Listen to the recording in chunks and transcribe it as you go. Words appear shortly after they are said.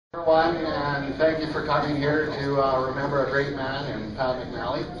Everyone, and thank you for coming here to remember a great man in Pat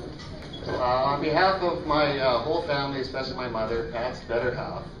McNally. On behalf of my whole family, especially my mother, Pat's better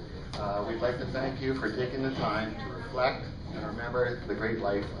half, we'd like to thank you for taking the time to reflect and remember the great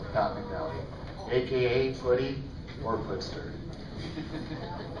life of Pat McNally, aka Putty or Putster.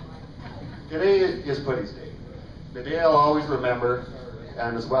 Today is Putty's Day, the day I'll always remember,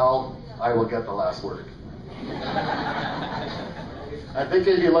 and as well, I will get the last word. I think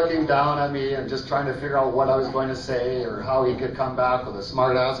he'd be looking down at me and just trying to figure out what I was going to say or how he could come back with a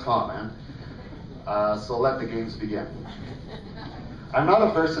smart-ass comment. So let the games begin. I'm not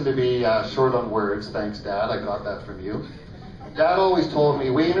a person to be short on words, thanks Dad, I got that from you. Dad always told me,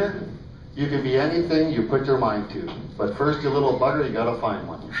 Wiener, you can be anything you put your mind to, but first, you little bugger, you gotta find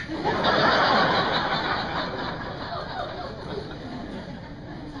one.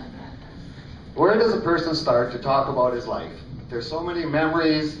 Where does a person start to talk about his life? There's so many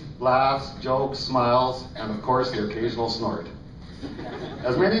memories, laughs, jokes, smiles, and of course the occasional snort.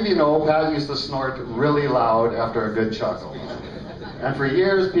 As many of you know, Pat used to snort really loud after a good chuckle. And for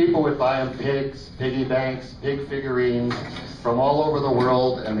years, people would buy him pigs, piggy banks, pig figurines from all over the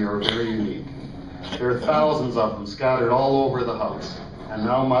world, and they were very unique. There are thousands of them scattered all over the house. And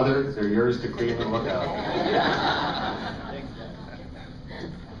now, Mother, they're yours to clean and look after.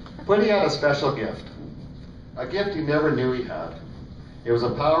 Putty had a special gift. A gift he never knew he had. It was a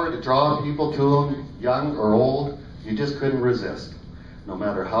power to draw people to him, young or old. You just couldn't resist, no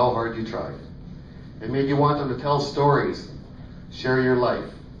matter how hard you tried. It made you want them to tell stories, share your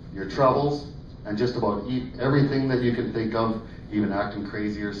life, your troubles, and just about eat everything that you can think of, even acting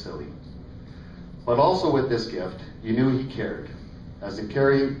crazy or silly. But also with this gift, you knew he cared, as it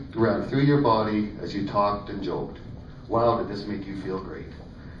ran through your body as you talked and joked. Wow, did this make you feel great.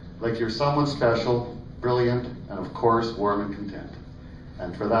 Like you're someone special, brilliant, and of course, warm and content.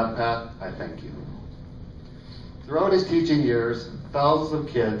 And for that, Pat, I thank you. Throughout his teaching years, thousands of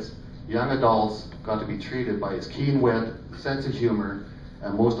kids, young adults, got to be treated by his keen wit, sense of humor,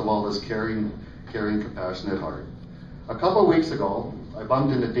 and most of all, his caring, compassionate heart. A couple of weeks ago, I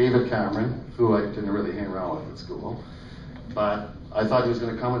bumped into David Cameron, who I didn't really hang around with at school, but I thought he was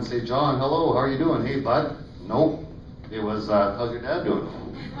going to come and say, John, hello, how are you doing? Hey, bud. Nope. It was, how's your dad doing?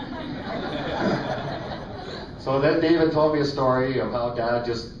 So then David told me a story of how Dad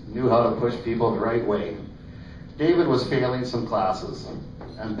just knew how to push people the right way. David was failing some classes,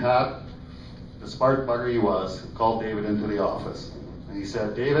 and Pat, the smart bugger he was, called David into the office. And he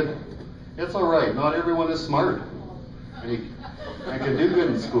said, David, it's all right, not everyone is smart. And can do good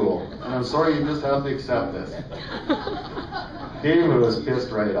in school, and I'm sorry you just have to accept this. David was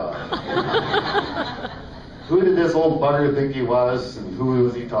pissed right off. Who did this old bugger think he was, and who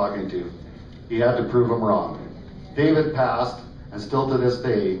was he talking to? He had to prove him wrong. David passed, and still to this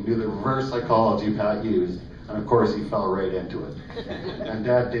day, knew the reverse psychology Pat used, and of course he fell right into it. And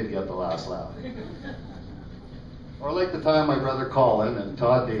Dad did get the last laugh. Or like the time my brother Colin and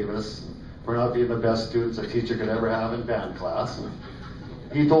Todd Davis, for not being the best students a teacher could ever have in band class,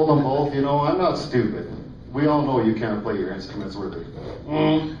 he told them both, you know, I'm not stupid. We all know you can't play your instruments worth it.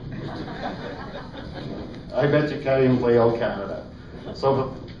 I bet you can't even play Old Canada.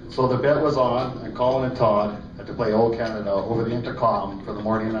 So the bet was on, and Colin and Todd had to play Old Canada over the intercom for the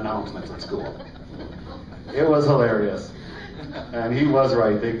morning announcements at school. It was hilarious. And he was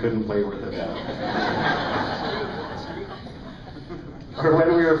right, they couldn't play worth a damn. Or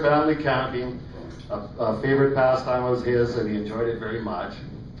when we were family camping, a favorite pastime was his, and he enjoyed it very much.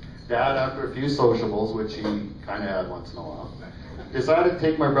 Dad, after a few sociables, which he kind of had once in a while, decided to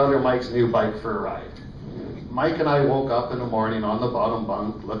take my brother Mike's new bike for a ride. Mike and I woke up in the morning on the bottom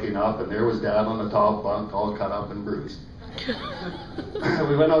bunk, looking up, and there was Dad on the top bunk, all cut up and bruised.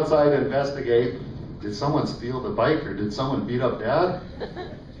 We went outside to investigate. Did someone steal the bike, or did someone beat up Dad?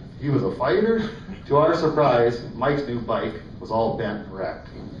 He was a fighter? To our surprise, Mike's new bike was all bent and wrecked.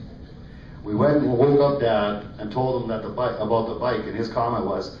 We went and woke up Dad and told him that about the bike, and his comment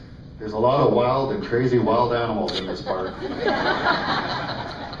was, there's a lot of wild and crazy wild animals in this park.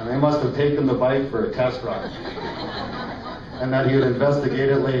 And they must have taken the bike for a test run. And that he would investigate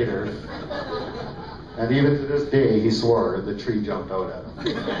it later. And even to this day, he swore the tree jumped out at him.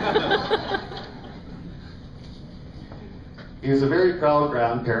 He was a very proud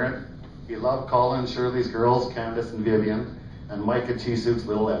grandparent. He loved Colin and Shirley's girls, Candace and Vivian, and Mike and Chisuk's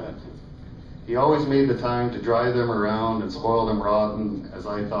little Emmett. He always made the time to drive them around and spoil them rotten, as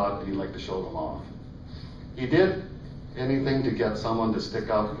I thought he'd like to show them off. He did anything to get someone to stick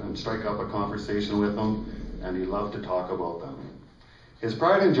up and strike up a conversation with him, and he loved to talk about them. His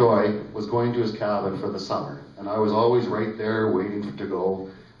pride and joy was going to his cabin for the summer, and I was always right there waiting to go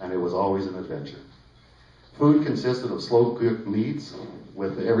and it was always an adventure. Food consisted of slow-cooked meats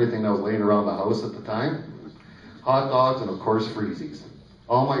with everything that was laying around the house at the time, hot dogs, and of course freezies.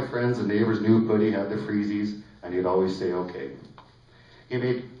 All my friends and neighbors knew Buddy had the freezies, and he'd always say okay. He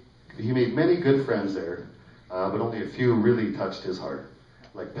made many good friends there, but only a few really touched his heart,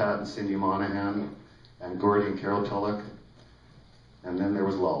 like Pat and Cindy Monahan, and Gordy and Carol Tulloch, and then there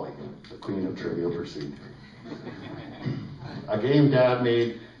was Lolly, the queen of Trivial Pursuit. A game Dad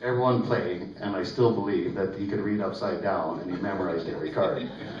made everyone play, and I still believe that he could read upside down, and he memorized every card.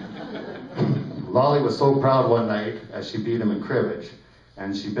 Lolly was so proud one night as she beat him in cribbage,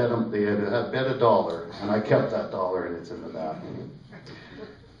 and she bet him, they had bet $1, and I kept that $1, and it's in the back.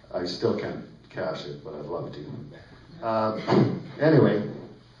 I still can't cash it, but I'd love to. Anyway,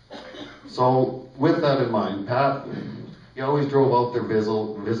 so with that in mind, Pat, he always drove out there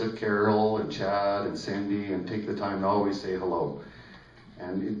visit Carol and Chad and Cindy and take the time to always say hello.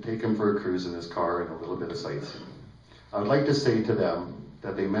 And he'd take him for a cruise in his car and a little bit of sightseeing. I would like to say to them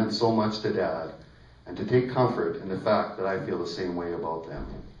that they meant so much to Dad, and to take comfort in the fact that I feel the same way about them.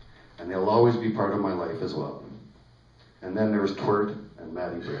 And they'll always be part of my life as well. And then there was Twirt and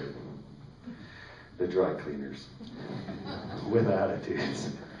Matty Brady, the dry cleaners, with attitudes.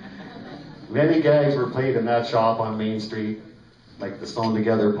 Many gags were played in that shop on Main Street, like the sewn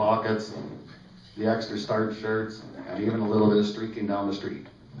together pockets, the extra starched shirts, and even a little bit of streaking down the street.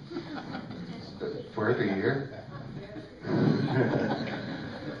 Twirt, are you here?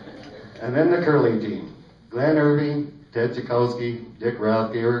 And then the curling team. Glenn Irving, Ted Chakowski, Dick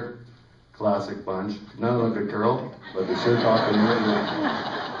Rathgeber, classic bunch. None of them could curl, but they sure talked to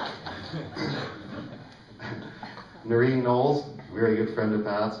Noreen Knowles, very good friend of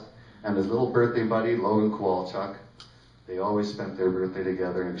Pat's, and his little birthday buddy, Logan Kowalchuk. They always spent their birthday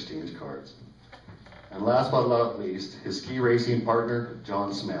together and exchanged cards. And last but not least, his ski racing partner,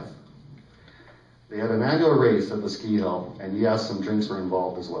 John Smith. They had an annual race at the ski hill, and yes, some drinks were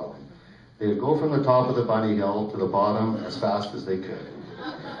involved as well. They would go from the top of the bunny hill to the bottom as fast as they could.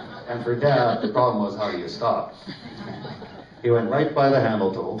 And for Dad, the problem was, how do you stop? He went right by the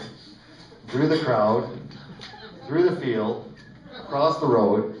handle toe, through the crowd, through the field, across the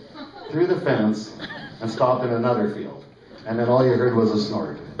road, through the fence, and stopped in another field. And then all you heard was a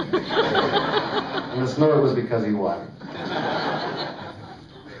snort. And the snort was because he won.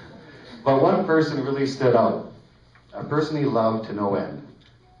 But one person really stood out, a person he loved to no end.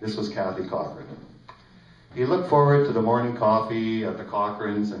 This was Kathy Cochran. He looked forward to the morning coffee at the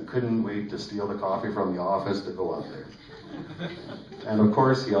Cochrans and couldn't wait to steal the coffee from the office to go up there. And of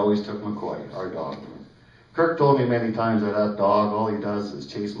course, he always took McCoy, our dog. Kirk told me many times that that dog, all he does is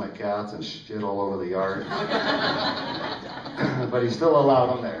chase my cats and shit all over the yard. But he still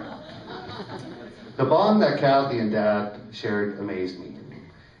allowed him there. The bond that Kathy and Dad shared amazed me.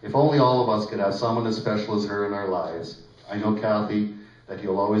 If only all of us could have someone as special as her in our lives. I know, Kathy, that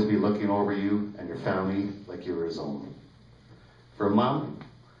he'll always be looking over you and your family like you were his own. For Mom,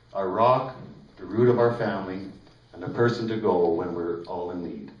 our rock, the root of our family, and the person to go when we're all in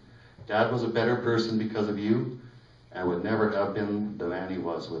need. Dad was a better person because of you, and would never have been the man he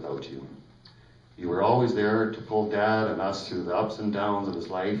was without you. You were always there to pull Dad and us through the ups and downs of his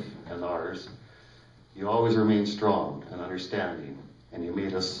life and ours. You always remained strong and understanding, and you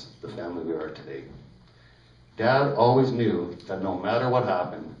made us the family we are today. Dad always knew that no matter what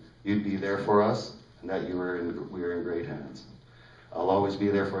happened, you'd be there for us, and that we were in great hands. I'll always be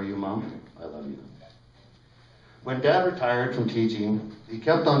there for you, Mom. I love you. When Dad retired from teaching, he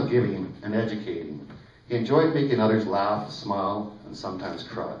kept on giving and educating. He enjoyed making others laugh, smile, and sometimes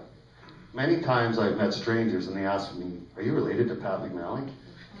cry. Many times I've met strangers and they ask me, "Are you related to Pat McNally?"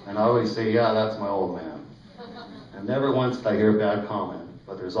 And I always say, "Yeah, that's my old man." And never once did I hear a bad comment,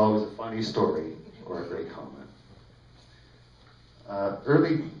 but there's always a funny story or a great comment.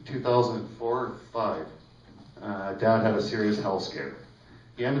 Early 2004-05, Dad had a serious health scare.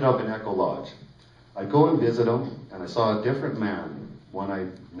 He ended up in Echo Lodge. I'd go and visit him, and I saw a different man, one I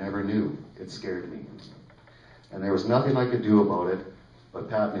never knew. It scared me. And there was nothing I could do about it, but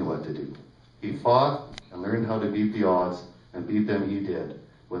Pat knew what to do. He fought and learned how to beat the odds, and beat them he did,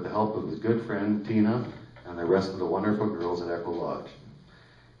 with the help of his good friend Tina and the rest of the wonderful girls at Echo Lodge.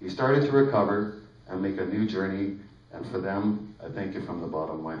 He started to recover and make a new journey, and for them, I thank you from the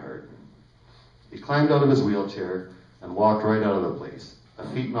bottom of my heart. He climbed out of his wheelchair and walked right out of the place, a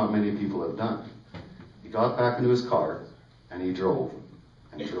feat not many people have done. He got back into his car, and he drove,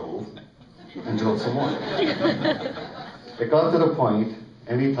 and drove, and drove some more. It got to the point,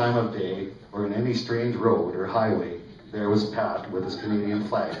 any time of day, or in any strange road or highway, there was Pat with his Canadian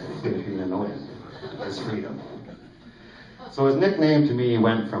flag flapping in the wind, his freedom. So his nickname to me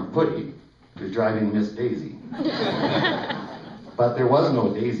went from Putty to Driving Miss Daisy. But there was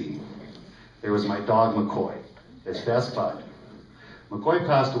no Daisy. There was my dog McCoy, his best bud. McCoy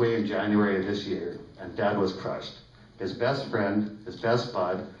passed away in January of this year, and Dad was crushed. His best friend, his best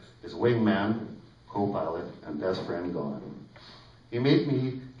bud, his wingman, co-pilot, and best friend gone. He made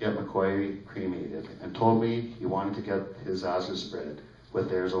me get McCoy cremated and told me he wanted to get his ashes spread with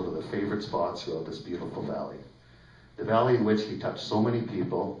theirs over the favorite spots throughout this beautiful valley. The valley in which he touched so many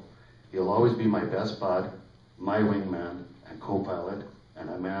people. He'll always be my best bud, my wingman, and co-pilot, and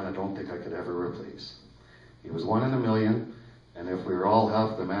a man I don't think I could ever replace. He was one in a million, and if we were all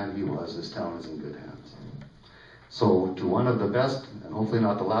half the man he was, this town is in good hands. So to one of the best, and hopefully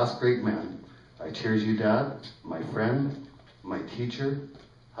not the last great men, I cheers you, Dad, my friend, my teacher,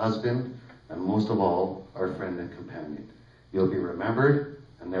 husband, and most of all, our friend and companion. You'll be remembered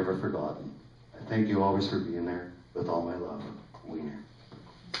and never forgotten. I thank you always for being there with all my love. Wiener.